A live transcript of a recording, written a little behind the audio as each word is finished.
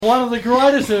One of the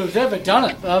greatest who's ever done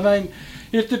it. I mean,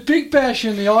 if the Big Bash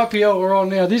and the IPL were on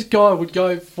now, this guy would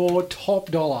go for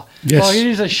top dollar. Yes. Like, it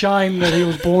is a shame that he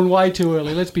was born way too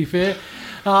early, let's be fair.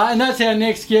 And that's our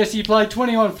next guest. He played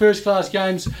 21 first-class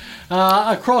games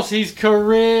across his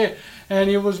career, and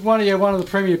he was one of the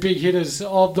premier big hitters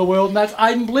of the world, and that's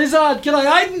Aiden Blizzard. G'day,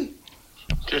 Aiden.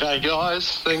 G'day,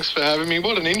 guys. Thanks for having me.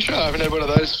 What an intro. I haven't had one of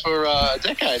those for a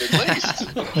decade at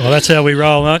least. Well, that's how we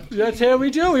roll, mate. That's how we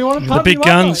do. We want to pump the big you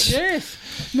guns. Up, mate. Yes.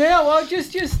 Now, well,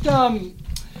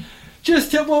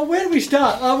 where do we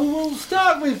start? We'll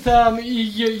start with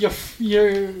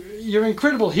your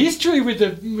incredible history with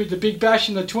the Big Bash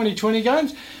and the 2020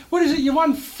 games. What is it? You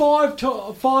won five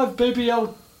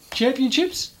BBL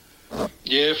championships?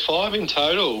 Yeah, 5 in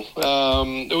total.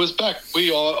 It was back.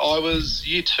 I was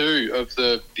year 2 of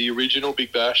the original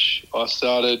Big Bash. I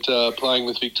started playing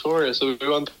with Victoria, so we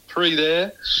won 3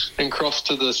 there, and crossed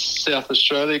to the South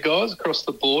Australia guys across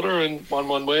the border and won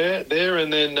one there,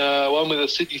 and then one with the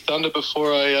Sydney Thunder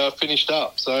before I finished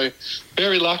up. So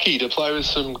very lucky to play with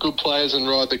some good players and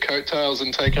ride the coattails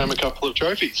and take home a couple of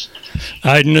trophies.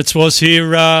 Aiden, it was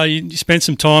here. You spent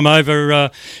some time over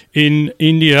in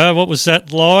India. What was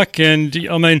that like? And,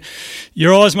 I mean,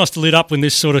 your eyes must have lit up when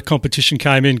this sort of competition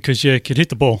came in because you could hit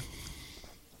the ball.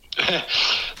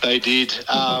 They did.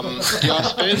 I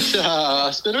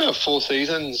spent about 4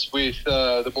 seasons with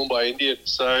the Mumbai Indians.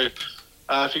 So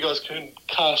if you guys can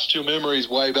cast your memories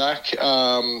way back,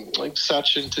 like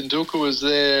Sachin Tendulkar was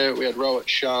there. We had Rohit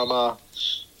Sharma,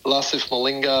 Lasif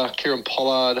Malinga, Kieran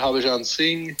Pollard, Harbhajan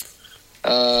Singh.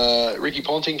 Ricky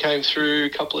Ponting came through a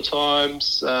couple of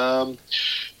times.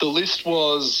 The list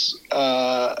was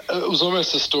it was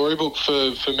almost a storybook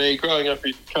for me growing up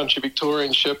in country Victoria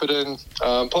in Shepparton,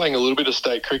 playing a little bit of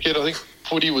state cricket. I think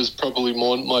footy was probably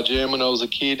more my jam when I was a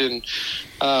kid, and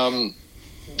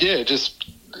just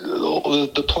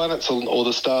the planets or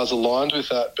the stars aligned with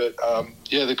that. But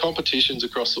the competitions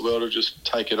across the world have just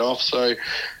taken off. So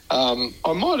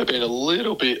I might have been a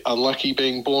little bit unlucky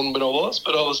being born when I was,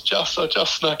 but I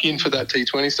just snuck in for that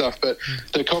T20 stuff. But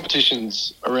the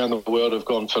competitions around the world have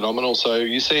gone phenomenal. So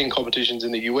you're seeing competitions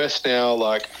in the US now,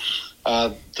 like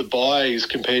Dubai is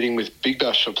competing with Big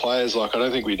Bash for players. Like, I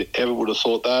don't think we'd ever would have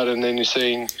thought that. And then you're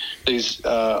seeing these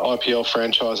IPL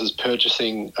franchises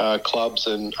purchasing clubs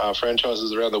and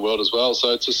franchises around the world as well.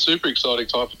 So it's a super exciting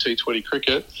time for T20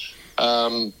 cricket.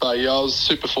 But yeah, I was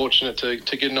super fortunate to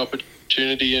get an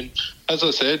opportunity, and as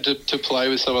I said, to play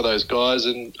with some of those guys.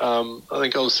 And I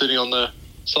think I was sitting on the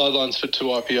sidelines for 2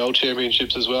 IPL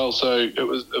championships as well. So it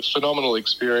was a phenomenal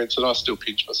experience, and I still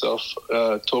pinch myself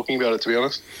talking about it, to be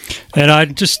honest. And I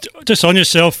just on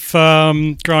yourself,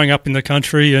 growing up in the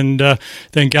country and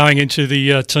then going into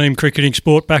the team cricketing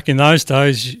sport back in those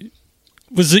days,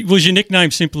 was your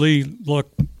nickname simply like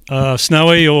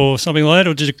Snowy or something like that,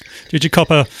 or did you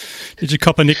cop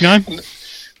a nickname?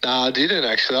 No, I didn't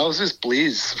actually. I was just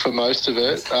Blizz for most of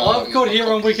it. I've got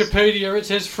here on Wikipedia, it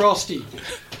says Frosty.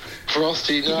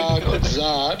 Frosty, no, I got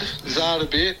Zard a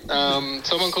bit.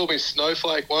 Someone called me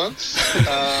Snowflake once, and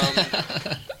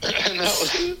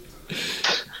that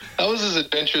was as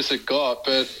adventurous as it got.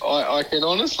 But I can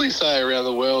honestly say around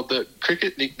the world that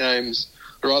cricket nicknames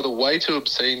are either way too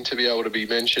obscene to be able to be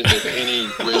mentioned at any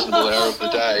reasonable hour of the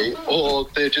day, or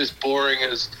they're just boring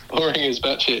as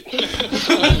batshit.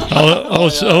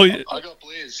 I got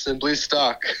Blizz, and Blizz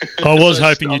stuck. I was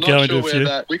hoping you'd go into a few. I'm not sure where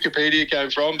that Wikipedia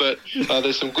came from, but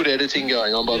there's some good editing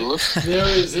going on by the looks. There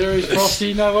is,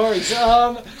 Frosty, no worries. So,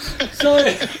 I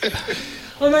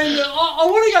mean,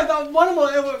 I want to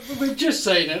go. We've just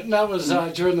seen it, and that was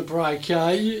during the break.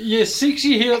 You're 6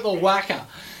 year here at the Wacker.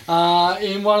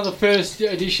 In one of the first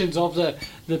editions of the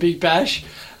Big Bash,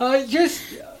 was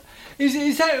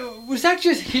that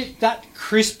just hit that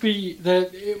crispy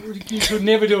that you could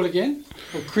never do it again,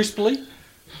 or crisply?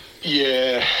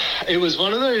 Yeah, it was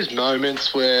one of those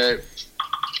moments where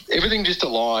everything just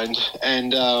aligned,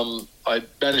 and I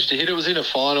managed to hit. It was in a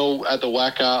final at the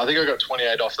Wacker. I think I got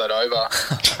 28 off that over,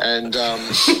 and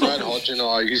Brad Hodge and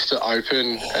I used to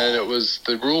open, and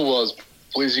the rule was,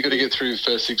 Please, you got to get through the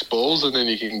first 6 balls and then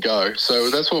you can go. So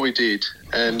that's what we did,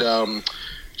 and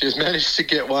just managed to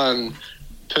get one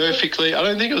perfectly. I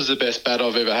don't think it was the best bat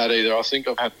I've ever had either. I think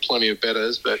I've had plenty of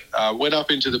betters, but went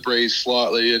up into the breeze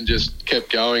slightly and just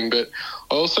kept going. But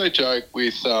I also joke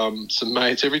with some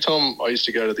mates. Every time I used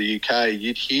to go to the UK,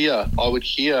 I would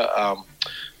hear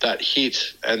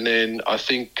hit, and then I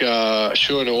think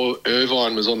Sean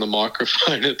Irvine was on the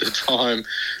microphone at the time.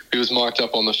 He was mic'd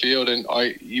up on the field, and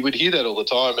you would hear that all the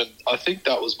time, and I think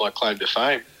that was my claim to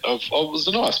fame. I was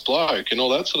a nice bloke and all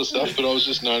that sort of stuff, but I was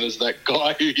just known as that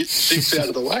guy who hit six out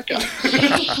of the whacker.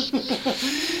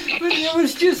 But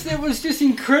it was just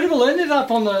incredible. Ended up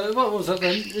on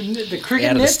the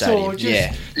cricket nets, or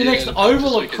just the next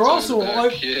oval across, or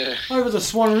over the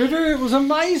Swan River. It was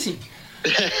amazing.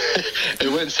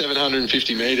 It went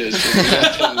 750 metres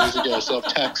about 10 years ago, so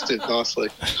I've taxed it nicely.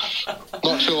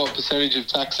 Not sure what percentage of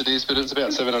tax it is, but it's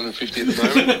about 750 at the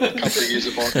moment. A couple of years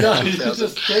it might be 1,000.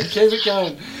 Just keep it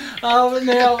going. Now,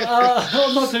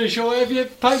 I'm not too sure. Have you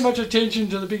paid much attention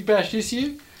to the Big Bash this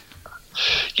year?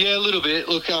 Yeah, a little bit.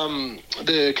 Look,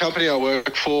 the company I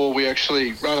work for, we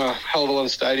actually run a hell of a lot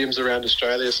of stadiums around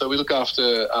Australia, so we look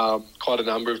after quite a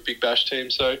number of Big Bash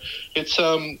teams. So it's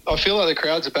I feel like the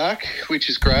crowds are back, which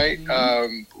is great.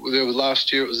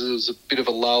 Last year it was a bit of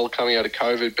a lull coming out of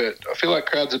COVID, but I feel like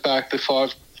crowds are back. The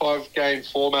five game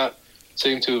format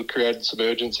seemed to have created some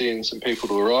urgency and some people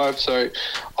to arrive. So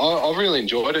I've really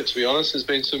enjoyed it, to be honest. There's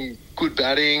been some good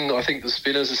batting. I think the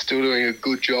spinners are still doing a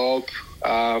good job.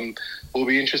 Will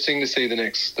be interesting to see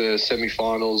the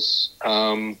semi-finals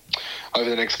over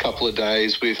the next couple of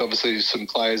days, with obviously some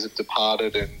players have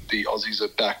departed and the Aussies are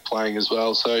back playing as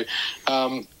well. So,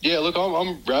 look,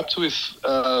 I'm wrapped with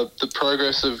the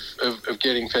progress of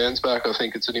getting fans back. I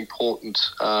think it's an important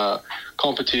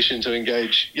competition to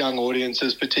engage young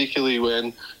audiences, particularly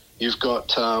when you've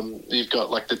got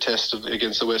like the test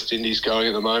against the West Indies going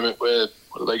at the moment, where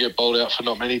they get bowled out for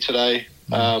not many today.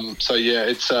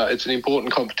 It's an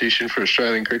important competition for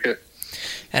Australian cricket.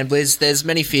 And Blizz, there's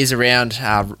many fears around,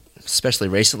 especially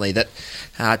recently, that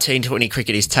T20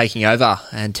 cricket is taking over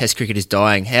and Test cricket is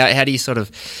dying. How do you sort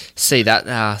of see that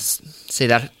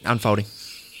unfolding?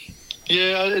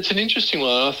 Yeah, it's an interesting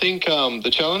one. I think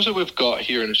the challenge that we've got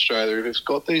here in Australia, we've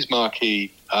got these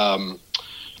marquee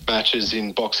matches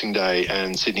in Boxing Day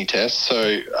and Sydney Test.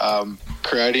 So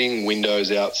creating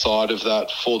windows outside of that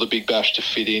for the Big Bash to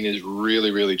fit in is really,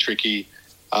 really tricky.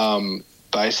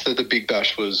 Basically, the Big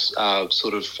Bash was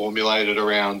sort of formulated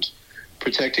around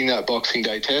protecting that Boxing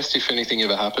Day Test. If anything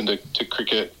ever happened to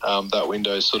cricket, that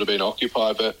window's sort of been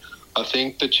occupied. But I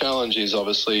think the challenge is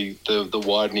obviously the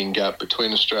widening gap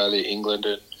between Australia, England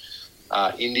and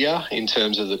India in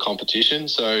terms of the competition.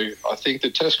 So I think the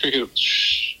Test cricket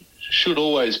should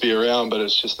always be around, but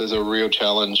it's just there's a real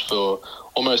challenge for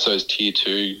almost those tier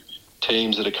 2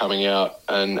 teams that are coming out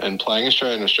and playing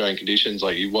Australian conditions.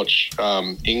 Like you watch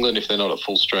England, if they're not at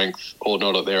full strength or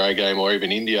not at their A game, or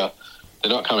even India, they're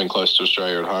not coming close to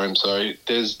Australia at home. So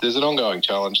there's an ongoing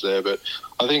challenge there, but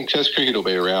I think Test cricket will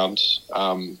be around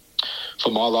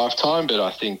for my lifetime, but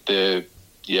I think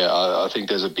I think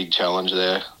there's a big challenge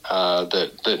there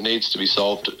that needs to be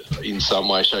solved in some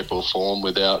way, shape or form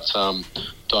without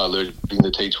diluting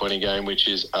the T20 game, which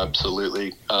is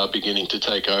absolutely beginning to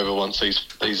take over once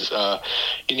these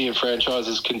Indian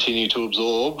franchises continue to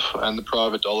absorb and the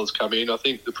private dollars come in. I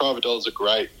think the private dollars are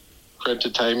great for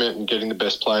entertainment and getting the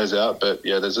best players out, but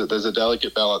there's a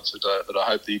delicate balance that I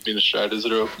hope the administrators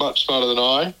that are much smarter than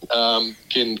I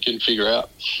can figure out.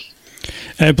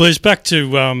 And Blizz, back to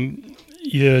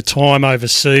your time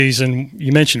overseas, and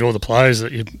you mentioned all the players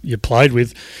that you played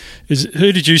with.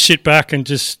 Who did you sit back and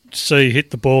just see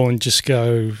hit the ball and just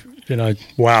go,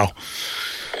 wow?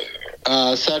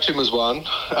 Sachin was one.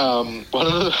 One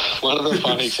of the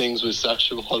funny things with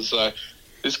Sachin was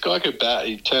this guy could bat.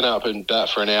 He'd turn up and bat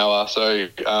for an hour. So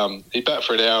he'd bat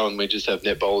for an hour and we just have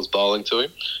net bowlers bowling to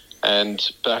him. And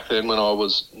back then when I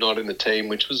was not in the team,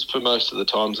 which was for most of the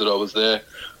times that I was there,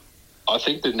 I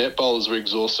think the net bowlers were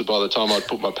exhausted by the time I'd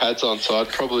put my pads on, so I'd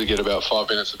probably get about 5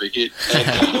 minutes of a hit,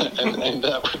 and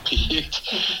that would be it.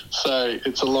 So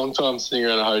it's a long time sitting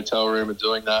around a hotel room and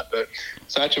doing that. But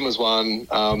Sachin was one.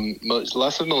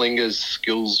 Lasith Malinga's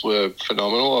skills were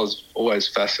phenomenal. I was always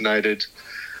fascinated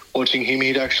watching him.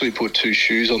 He'd actually put 2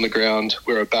 shoes on the ground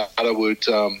where a batter would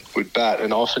bat,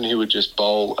 and often he would just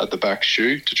bowl at the back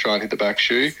shoe to try and hit the back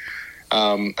shoe.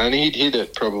 And he'd hit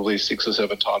it probably 6 or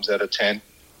 7 times out of 10.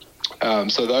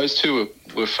 So those two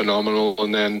were phenomenal.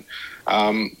 And then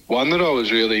one that I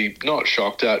was really not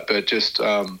shocked at, but just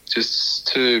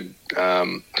to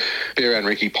be around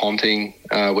Ricky Ponting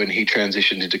when he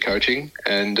transitioned into coaching.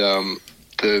 And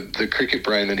the cricket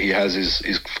brain that he has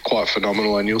is quite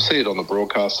phenomenal, and you'll see it on the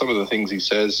broadcast. Some of the things he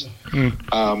says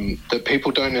that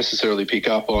people don't necessarily pick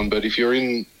up on, but if you're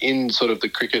in sort of the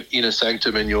cricket inner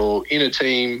sanctum and you're in a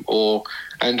team or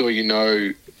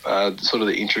sort of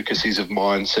the intricacies of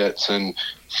mindsets and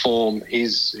form,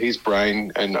 his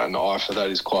brain and eye for that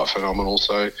is quite phenomenal.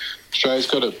 So Australia's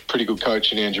got a pretty good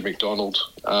coach in Andrew McDonald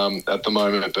at the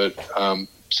moment, but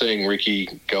seeing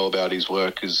Ricky go about his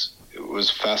work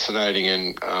was fascinating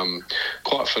and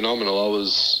quite phenomenal. I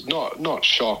was not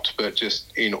shocked, but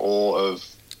just in awe of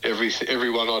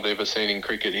everyone I'd ever seen in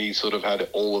cricket. He sort of had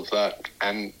all of that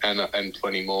and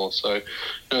plenty more. So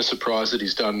no surprise that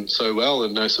he's done so well,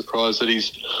 and no surprise that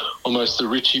he's almost the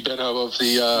Richie Benno of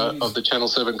the Channel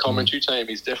 7 commentary team.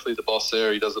 He's definitely the boss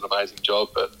there. He does an amazing job.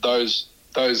 But those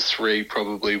three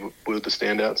probably were the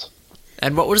standouts.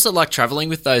 And what was it like travelling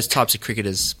with those types of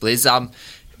cricketers, Blizz?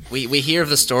 We hear of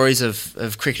the stories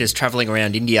of cricketers travelling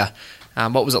around India.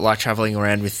 What was it like travelling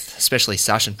around with, especially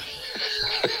Sachin?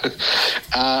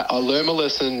 I learned my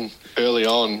lesson early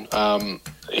on.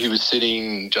 He was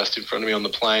sitting just in front of me on the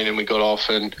plane, and we got off,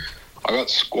 and I got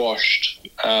squashed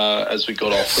as we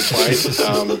got off the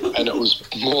plane, and it was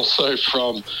more so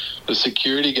from the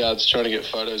security guards trying to get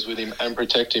photos with him and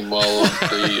protect him while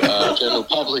the general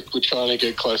public were trying to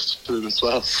get close to him as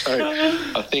well. So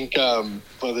I think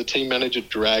the team manager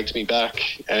dragged me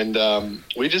back, and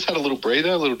we just had a little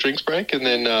breather, a little drinks break, and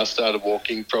then started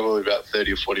walking probably about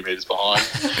 30 or 40 metres behind.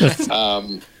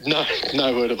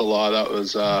 No word of a lie, that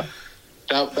was...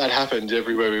 That happened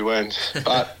everywhere we went.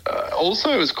 But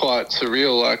also it was quite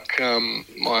surreal. Like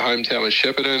my hometown was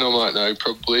Shepparton. I might know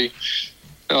probably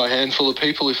a handful of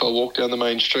people if I walk down the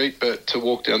main street. But to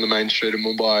walk down the main street in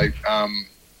Mumbai,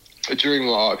 during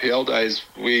my IPL days,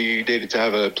 we needed to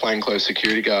have a plainclothes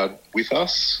security guard with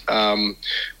us,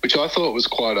 which I thought was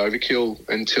quite overkill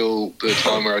until the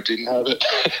time where I didn't have it.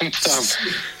 And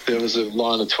there was a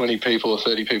line of 20 people or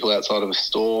 30 people outside of a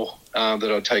store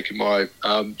that I'd taken my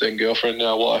then girlfriend,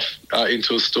 now wife,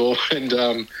 into a store,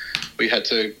 and we had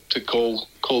to call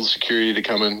the security to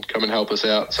come and help us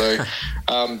out. So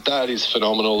that is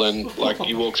phenomenal. And like,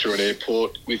 you walk through an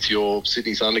airport with your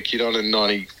Sydney Thunder kit on, and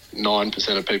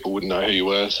 99% of people wouldn't know who you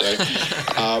were. So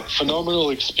phenomenal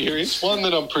experience. One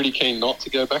that I'm pretty keen not to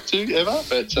go back to ever,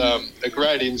 but a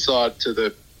great insight to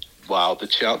the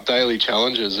daily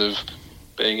challenges of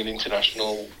being an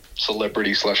international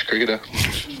celebrity / cricketer.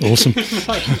 Awesome.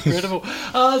 Incredible.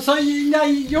 So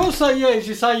you also, as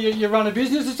you say, you run a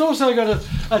business. It's also got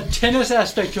a tennis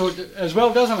aspect to it as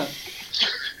well, doesn't it?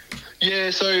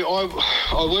 Yeah, so I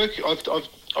work. I've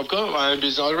got my own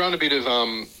business. I run a bit of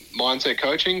mindset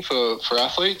coaching for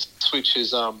athletes, which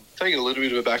is taking a little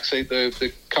bit of a backseat.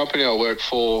 The company I work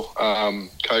for,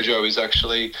 Kojo, is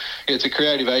actually, it's a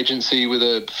creative agency with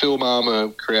a film arm, a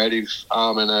creative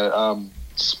arm, and a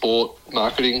sport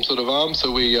marketing sort of arm.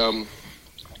 So we run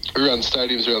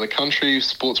stadiums around the country,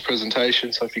 sports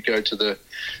presentations. So if you go to the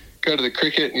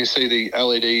cricket and you see the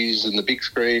LEDs and the big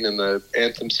screen and the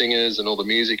anthem singers and all the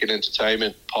music and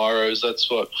entertainment, pyros,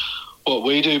 that's what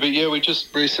we do. But yeah, we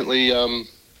just recently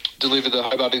delivered the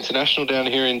Hobart International down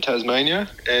here in Tasmania,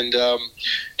 and I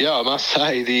must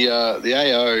say the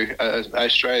AO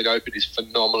Australian Open is a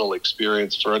phenomenal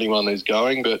experience for anyone who's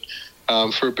going, but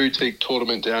for a boutique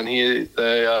tournament down here,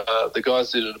 the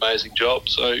guys did an amazing job.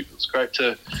 So it's great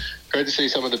to see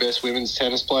some of the best women's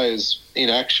tennis players in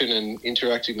action and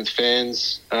interacting with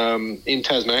fans in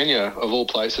Tasmania, of all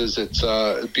places. It's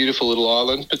a beautiful little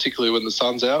island, particularly when the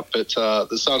sun's out, but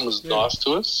the sun was nice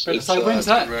to us. When's that? It's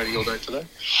been raining all day today.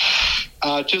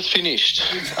 Just finished.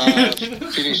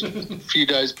 Finished a few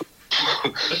days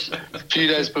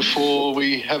before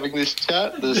we having this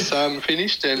chat. The sun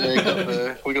finished, and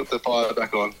we got the fire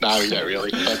back on. No, we don't really,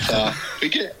 but we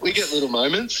get little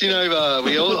moments.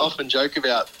 We all often joke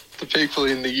about the people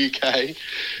in the UK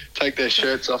take their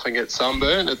shirts off and get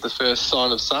sunburned at the first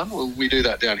sign of sun. Well, we do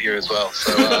that down here as well.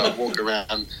 So walk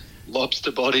around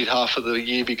lobster-bodied half of the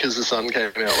year because the sun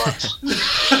came out once.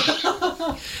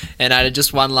 And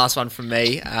just one last one from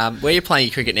me. Where are you playing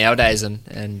your cricket nowadays,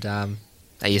 and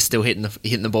are you still hitting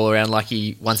the ball around like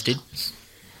you once did?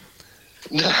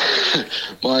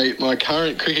 My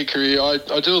current cricket career, I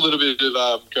do a little bit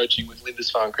of coaching with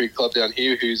Lindisfarne Cricket Club down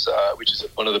here, which is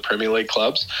one of the Premier League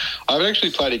clubs. I haven't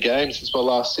actually played a game since my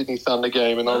last Sydney Thunder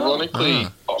game, and ironically,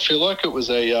 I feel like it was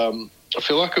a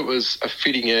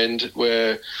fitting end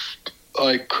where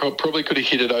I probably could have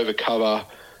hit it over cover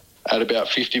at about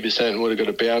 50% and would have got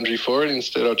a boundary for it.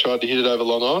 Instead, I tried to hit it over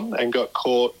long on and got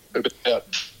caught about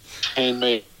 10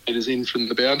 metres in from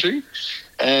the boundary.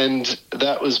 and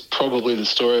that was probably the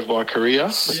story of my career.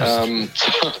 So I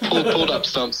pulled up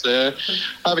stumps there.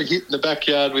 I have a hit in the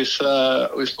backyard with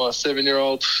my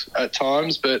 7-year-old at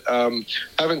times, but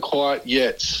haven't quite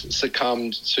yet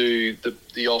succumbed to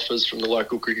the offers from the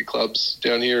local cricket clubs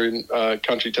down here in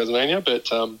country Tasmania. But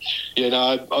I'm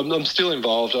still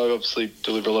involved. I obviously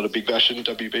deliver a lot of Big Bash and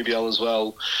WBBL as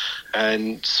well,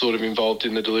 and sort of involved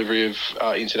in the delivery of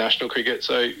international cricket.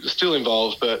 So still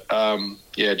involved, but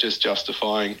just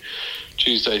justifying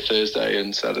Tuesday, Thursday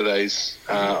and Saturdays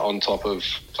on top of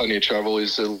plenty of travel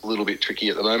is a little bit tricky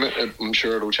at the moment. I'm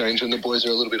sure it'll change when the boys are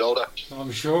a little bit older.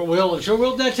 I'm sure it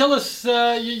will. Now tell us,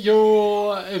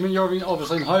 you're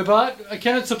obviously in Hobart.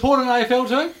 Can it support an AFL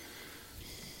team?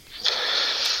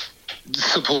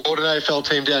 Support an AFL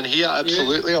team down here?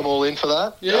 Absolutely. Yeah. I'm all in for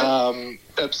that. Yeah.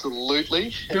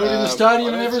 Absolutely. Building the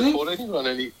stadium and everything? Support anyone.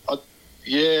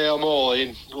 I'm all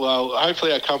in. Well,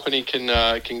 hopefully our company can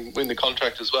win the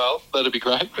contract as well. That'd be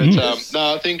great. But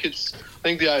I think the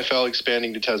AFL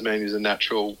expanding to Tasmania is a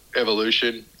natural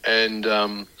evolution, and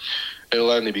it'll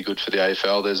only be good for the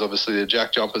AFL. There's obviously the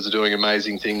Jack Jumpers are doing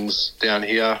amazing things down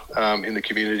here in the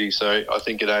community. So I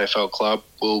think an AFL club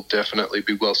will definitely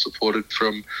be well supported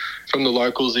from the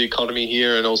locals, the economy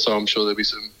here, and also I'm sure there'll be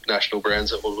some national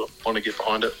brands that will want to get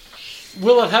behind it.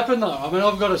 Will it happen though? I mean,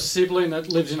 I've got a sibling that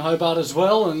lives in Hobart as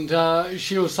well, and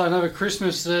she was saying over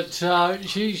Christmas that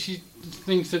she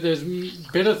thinks that there's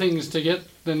better things to get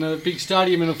than a big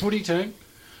stadium and a footy team.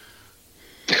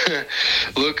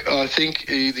 Look, I think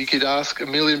you could ask a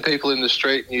million people in the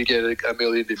street and you get a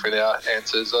million different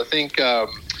answers. I think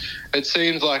it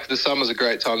seems like the summer's a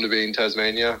great time to be in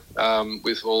Tasmania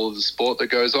with all of the sport that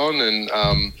goes on,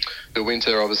 and the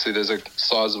winter, obviously, there's a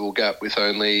sizable gap with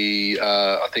only,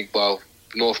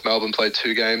 North Melbourne played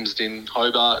 2 games in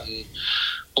Hobart and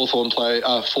Hawthorn play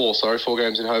 4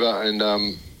 games in Hobart,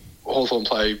 and Hawthorn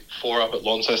play 4 up at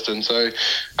Launceston. So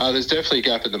there's definitely a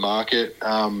gap in the market.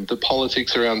 The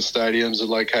politics around stadiums and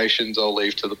locations I'll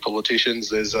leave to the politicians.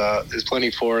 There's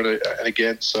plenty for and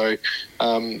against. So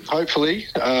hopefully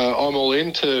I'm all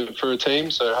in for a team.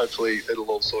 So hopefully it'll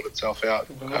all sort itself out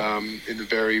in the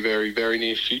very, very, very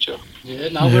near future. Yeah,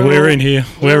 no, we're in here.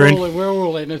 We're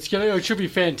all in. It should be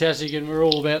fantastic, and we're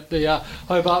all about the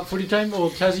Hobart footy team,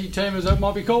 or Tassie team as it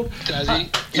might be called.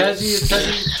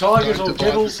 Tassie Tigers or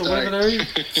Devils or whatever they're in.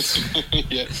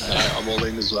 Yeah, I'm all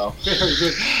in as well. Very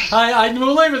good. Hey, Aiden,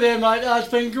 we'll leave it there, mate. It's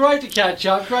been great to catch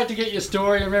up. Great to get your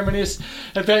story and reminisce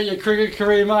about your cricket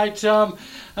career, mate.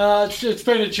 It's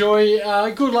been a joy.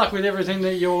 Good luck with everything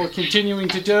that you're continuing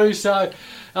to do. So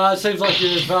it seems like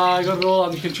you've got it all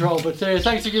under control. But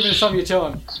thanks for giving us some of your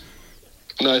time.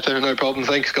 No problem.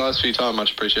 Thanks, guys, for your time.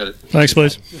 Much appreciated. Thanks,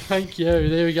 please. Thank you.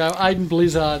 There we go. Aiden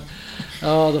Blizzard,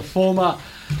 the former...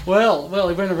 Well,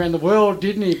 he went around the world,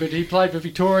 didn't he? But he played for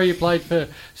Victoria, he played for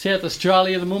South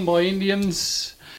Australia, the Mumbai Indians,